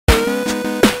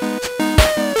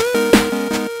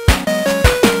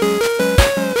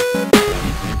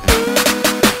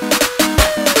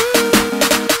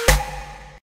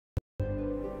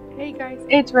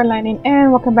it's Redlining,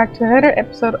 and welcome back to another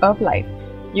episode of Life.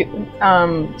 We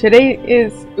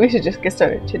should just get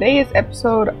started. Today is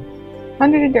episode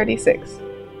 136.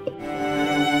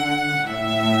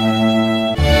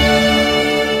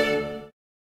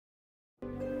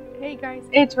 Hey guys,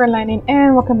 it's Redlining,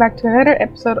 and welcome back to another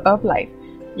episode of Life.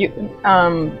 We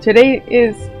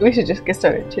should just get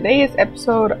started. Today is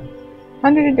episode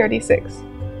 136.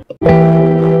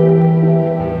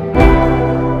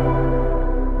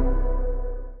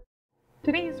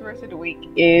 Today's verse of the week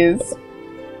is,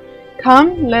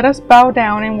 "Come, let us bow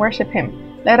down and worship Him.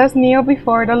 Let us kneel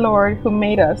before the Lord who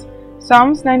made us."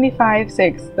 Psalms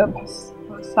 95:6. The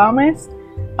psalmist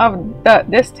of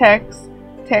this text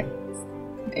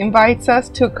invites us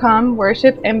to come,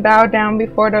 worship, and bow down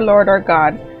before the Lord our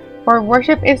God. For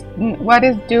worship is what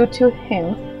is due to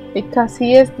Him, because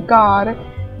He is God,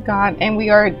 and we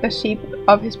are the sheep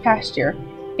of His pasture.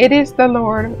 It is the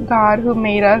Lord God who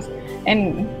made us,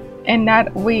 and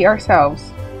not we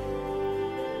ourselves.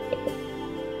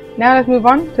 Now let's move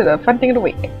on to the fun thing of the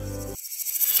week.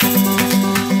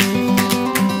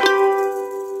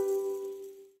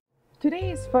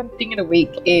 Today's fun thing of the week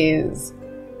is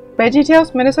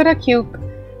VeggieTales, Minnesota Cuke,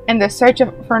 and the search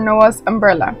for Noah's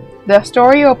umbrella. The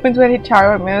story opens with a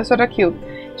child, Minnesota Cuke,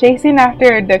 chasing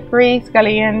after the three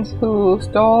skeletons who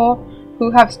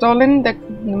have stolen the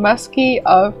muskie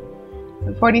of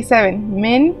 47.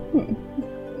 Min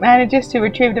manages to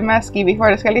retrieve the muskie before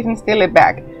the skeletons steal it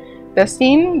back. The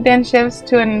scene then shifts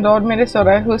to an old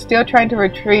Minnesota who's still trying to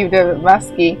retrieve the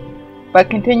muskie,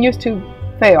 but continues to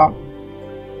fail.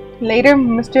 Later,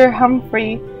 Mr.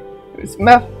 Humphrey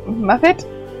Muffet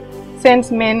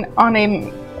sends Min on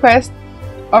a quest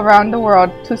around the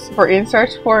world in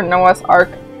search for Noah's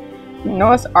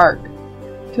Ark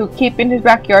to keep in his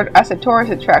backyard as a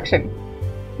tourist attraction.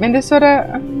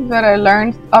 Minnesota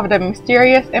learns of the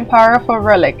mysterious and powerful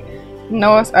relic,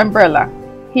 Noah's umbrella.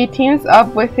 He teams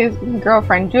up with his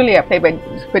girlfriend Julia, played by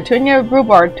Petunia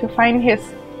Rhubarb, to find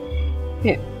his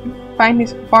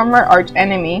former arch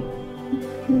enemy,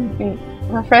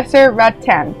 Professor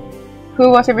Rattan, who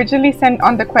was originally sent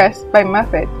on the quest by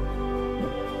Muffet,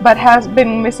 but has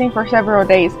been missing for several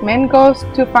days. Min goes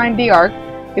to find the Ark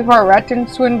before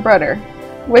Rattan's twin brother,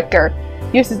 Wicker,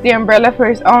 uses the umbrella for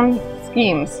his own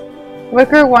schemes.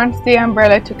 Wicker wants the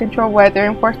umbrella to control weather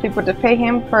and force people to pay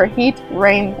him for heat,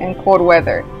 rain, and cold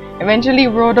weather. Eventually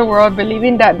rule the world,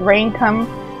 believing that rain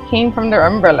came from the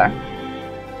umbrella.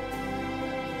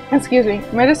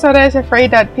 Minnesota is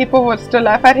afraid that people will still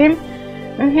laugh at him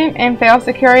and fails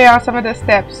to carry out some of the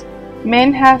steps.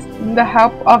 Min has the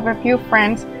help of a few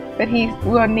friends, but he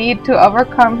will need to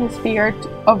overcome his fear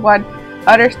of what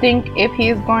others think if he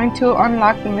is going to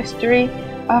unlock the mystery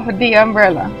of the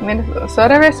umbrella.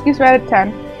 Minnesota rescues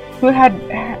Rattan, who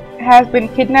has been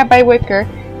kidnapped by Wicker,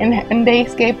 and they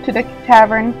escape to the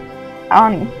tavern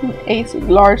on a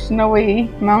large snowy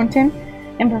mountain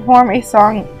and perform a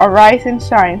song, "Arise and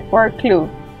Shine," for a clue.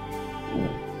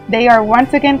 They are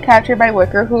once again captured by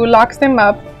Wicker, who locks them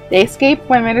up. They escape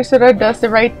when Minnesota does the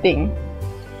right thing.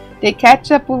 They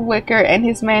catch up with Wicker and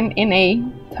his men in a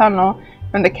tunnel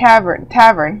from the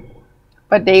tavern,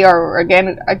 but they are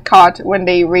again caught when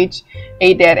they reach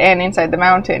a dead end inside the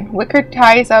mountain. Wicker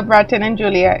ties up Rattan and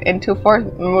Julia and to force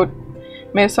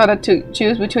Minnesota to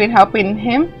choose between helping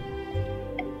him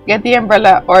get the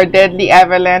umbrella or a deadly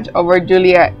avalanche over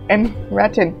Julia and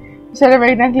Rattan. Minnesota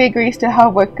reluctantly agrees to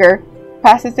help Wicker,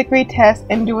 passes the great test,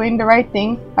 and doing the right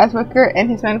thing as Wicker and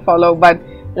his men follow but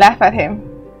laugh at him.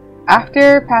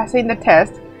 After passing the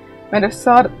test,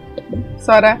 Minnesota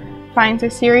finds a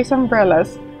series of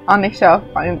umbrellas on a shelf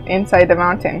inside the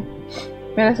mountain.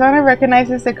 Minnesota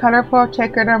recognizes the colorful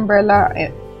checkered umbrella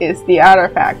is the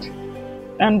artifact,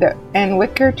 and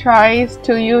Wicker tries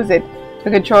to use it to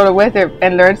control the weather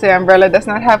and learns the umbrella does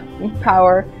not have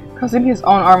power, causing his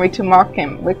own army to mock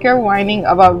him. Wicker, whining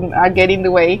about not getting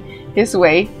his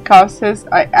way, causes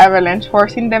an avalanche,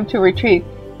 forcing them to retreat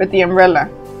with the umbrella.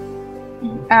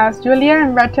 As Julia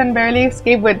and Rattan barely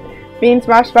escape with being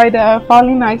smashed by the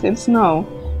falling ice and snow,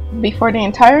 before the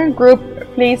entire group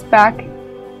flees back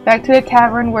to the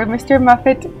tavern, where Mr.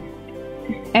 Muffet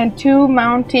and two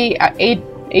Mountie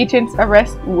agents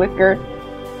arrest Wicker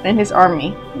and his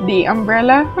army. The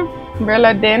umbrella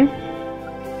then,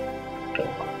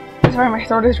 sorry, my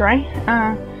throat is dry,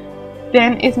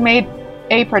 then is made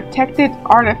a protected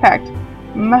artifact.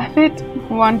 Muffet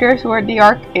wonders where the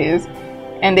Ark is,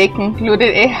 and they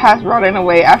concluded it has rotted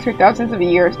away. After thousands of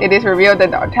years, it is revealed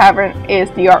that the tavern is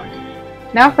the Ark.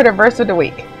 Now for the verse of the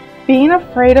week. Being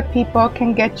afraid of people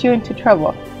can get you into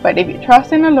trouble, but if you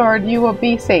trust in the Lord, you will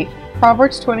be safe.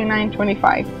 Proverbs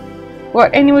 29:25. Well,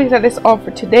 anyways, that is all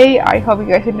for today. I hope you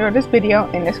guys enjoyed this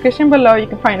video. In the description below, you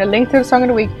can find a link to the song of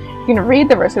the week. You can read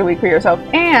the rest of the week for yourself,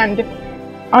 and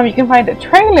you can find the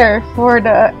trailer for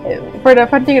the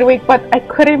fun thing of the week. But I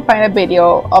couldn't find a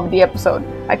video of the episode.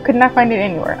 I could not find it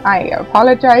anywhere. I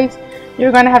apologize.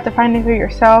 You're gonna have to find it for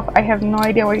yourself. I have no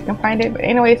idea where you can find it. But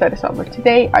anyways, that is all for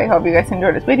today. I hope you guys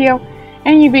enjoyed this video,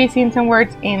 and you'll be seeing some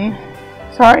words in.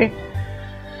 Sorry,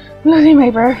 losing my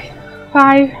breath.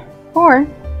 5, 4,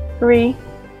 3,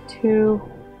 2,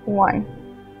 1.